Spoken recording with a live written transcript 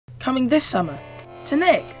Coming this summer to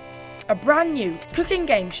Nick, a brand new cooking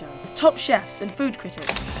game show with top chefs and food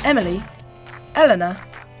critics Emily, Eleanor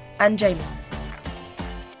and Jamie.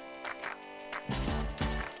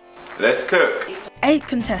 Let's cook! 8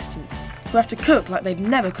 contestants who have to cook like they've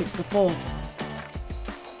never cooked before.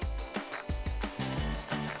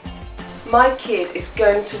 My kid is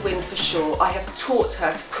going to win for sure. I have taught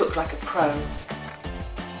her to cook like a pro.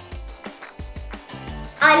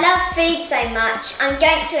 I love food so much. I'm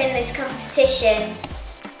going to win this competition.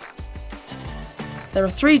 There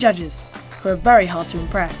are 3 judges who are very hard to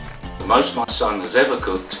impress. The most my son has ever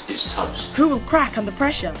cooked is toast. Who will crack under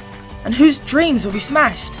pressure? And whose dreams will be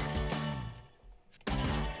smashed?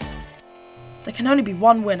 There can only be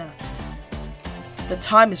one winner. But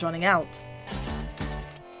time is running out.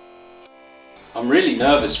 I'm really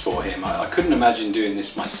nervous for him. I couldn't imagine doing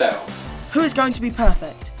this myself. Who is going to be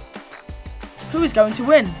perfect? Who is going to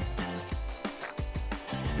win?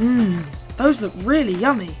 Those look really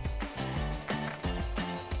yummy.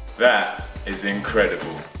 That is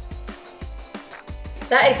incredible.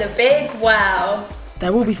 That is a big wow.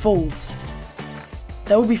 There will be falls.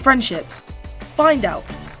 There will be friendships. Find out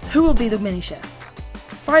who will be the mini chef.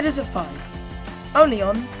 Fridays at 5. Only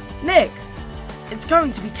on Nick. It's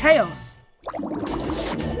going to be chaos.